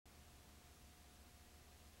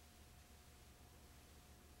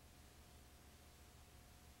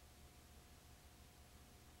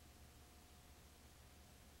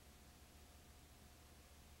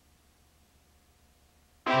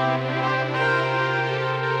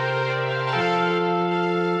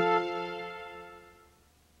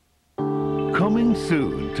Coming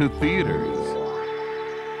soon to theaters.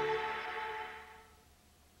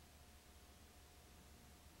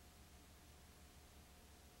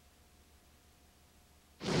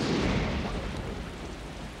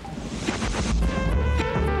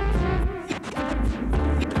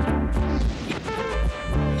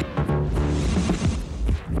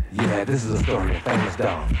 Yeah, this is a story of a famous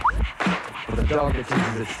dog. But the dog that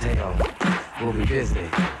chases its tail will be Disney.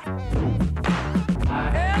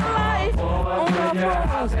 When you're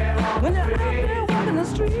out there walking the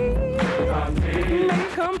street, may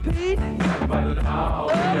compete.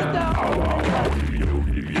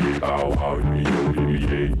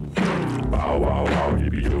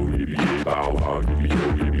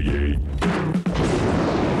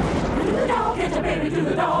 The dog gets a baby to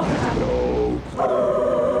the dog.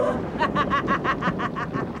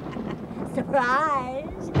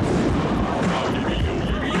 Surprise!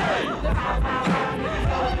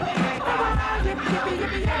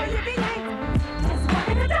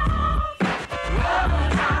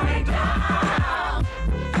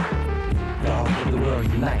 Dogs of the world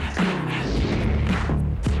unite.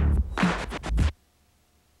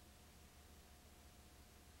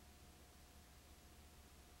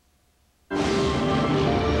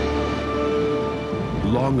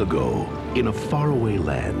 Long ago, in a faraway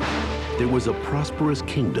land, there was a prosperous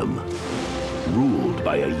kingdom ruled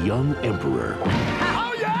by a young emperor.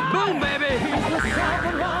 Oh, yeah! Boom, baby!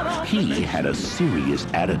 He had a serious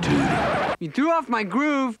attitude. You threw off my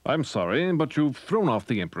groove. I'm sorry, but you've thrown off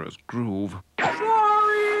the Emperor's groove.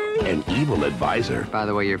 An evil advisor. By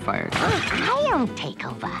the way, you're fired. I'll take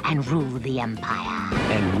over and rule the empire.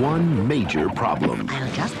 And one major problem.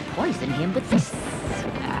 I'll just poison him with this.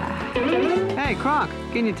 Hey, Kronk,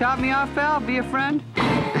 can you top me off, pal? Be a friend?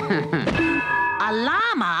 A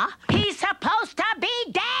llama? He's supposed to be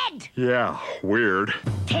dead! Yeah, weird.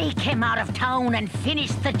 Take him out of town and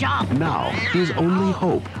finish the job. Now, his only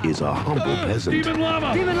hope is a humble peasant. Demon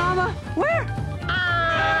Llama! Demon llama? Where?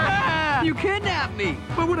 Ah! You kidnapped me.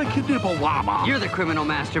 Why would I kidnap a llama? You're the criminal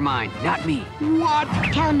mastermind, not me. What?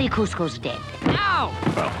 Tell me Cusco's dead. Ow!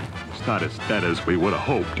 Well, it's not as dead as we would have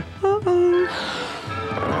hoped.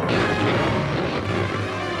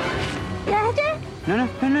 Doctor? No,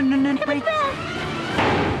 wait.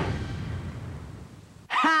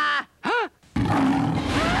 Ha!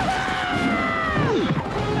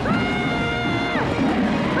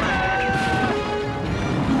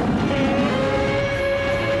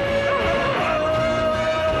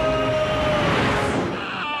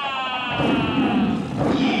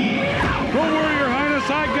 Don't worry, Your Highness,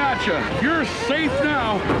 I gotcha. You're safe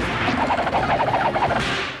now.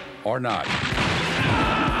 Or not.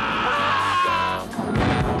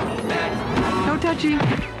 No touchy.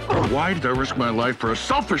 Why did I risk my life for a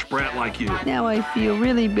selfish brat like you? Now I feel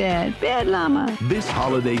really bad. Bad llama. This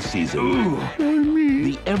holiday season,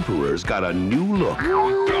 the Emperor's got a new look,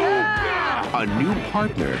 a new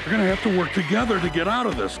partner, We're gonna have to work together to get out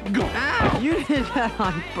of this. Go. Ow! You did that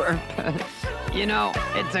on purpose. You know,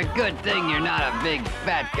 it's a good thing you're not a big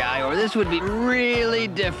fat guy, or this would be really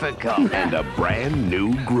difficult. and a brand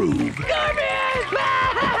new groove.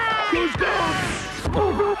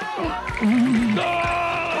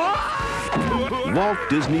 Walt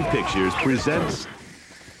Disney Pictures presents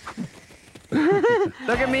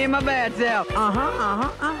Look at me in my bad self.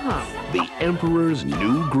 The Emperor's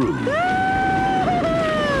New Groove.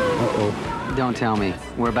 Uh-oh. Don't tell me.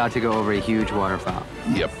 We're about to go over a huge waterfall.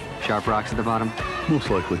 Yep, Sharp rocks at the bottom. most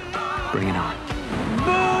likely. Bring it on.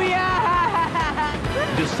 Booyah!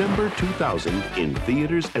 December 2000 in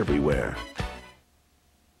theaters everywhere.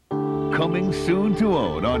 Coming soon to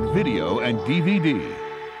own on video and DVD.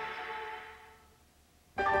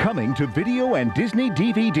 Coming to video and Disney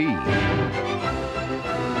DVD.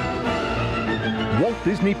 Walt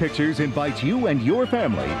Disney Pictures invites you and your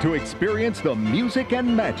family to experience the music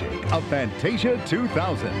and magic of Fantasia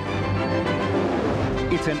 2000.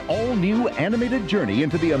 It's an all-new animated journey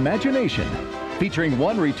into the imagination, featuring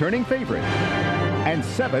one returning favorite and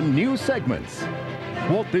 7 new segments.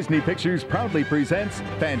 Walt Disney Pictures proudly presents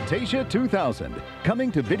Fantasia 2000,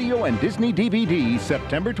 coming to video and Disney DVD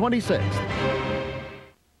September 26th.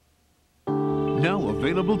 Now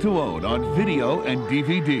available to own on video and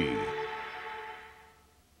DVD.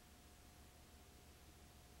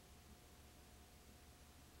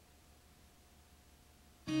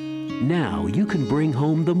 Now you can bring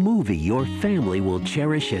home the movie your family will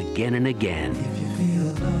cherish again and again.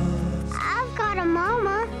 I've got a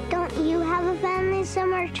mama. Don't you have a family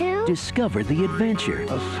somewhere too? Discover the adventure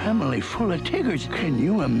A family full of Tiggers. Can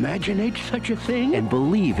you imagine such a thing? and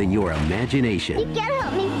believe in your imagination. You can't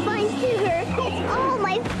help me find Tigger. It's all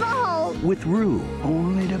my fault. with Roo,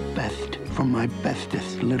 Only the best from my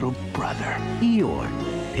bestest little brother. Eeyore,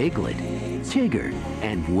 Piglet, Tigger,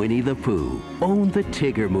 and Winnie the Pooh. Own the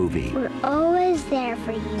Tigger movie. We're always there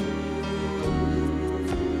for you.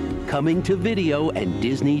 Coming to video and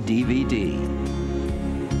Disney DVD.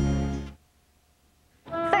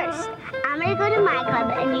 First, I'm gonna go to my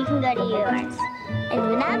club and you can go to yours. And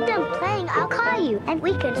when I'm done playing, I'll call you and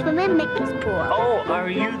we can swim in Mickey's pool. Oh, are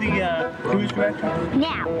you the cruise director?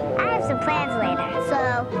 Now, I have some plans later,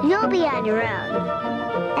 so you'll be on your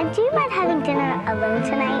own. And do you mind having dinner alone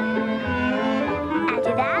tonight?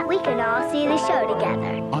 After that, we can all see the show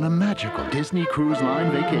together. On a magical Disney Cruise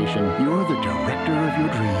Line vacation, you're the director of your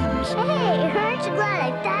dreams. Hey, aren't you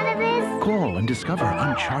glad I thought of this? Call and discover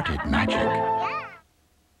uncharted magic.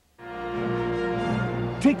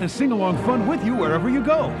 Take the sing-along fun with you wherever you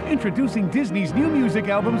go. Introducing Disney's new music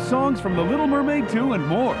album, songs from The Little Mermaid 2 and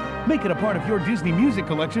more. Make it a part of your Disney music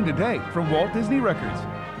collection today from Walt Disney Records.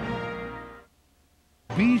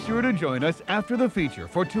 Be sure to join us after the feature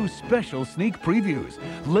for 2 special sneak previews.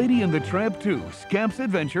 Lady and the Tramp 2, Scamp's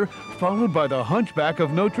Adventure, followed by The Hunchback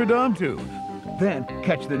of Notre Dame 2. Then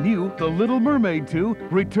catch the new The Little Mermaid 2,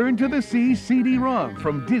 Return to the Sea CD-ROM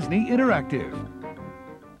from Disney Interactive.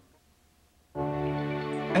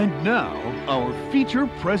 And now, our feature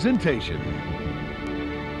presentation.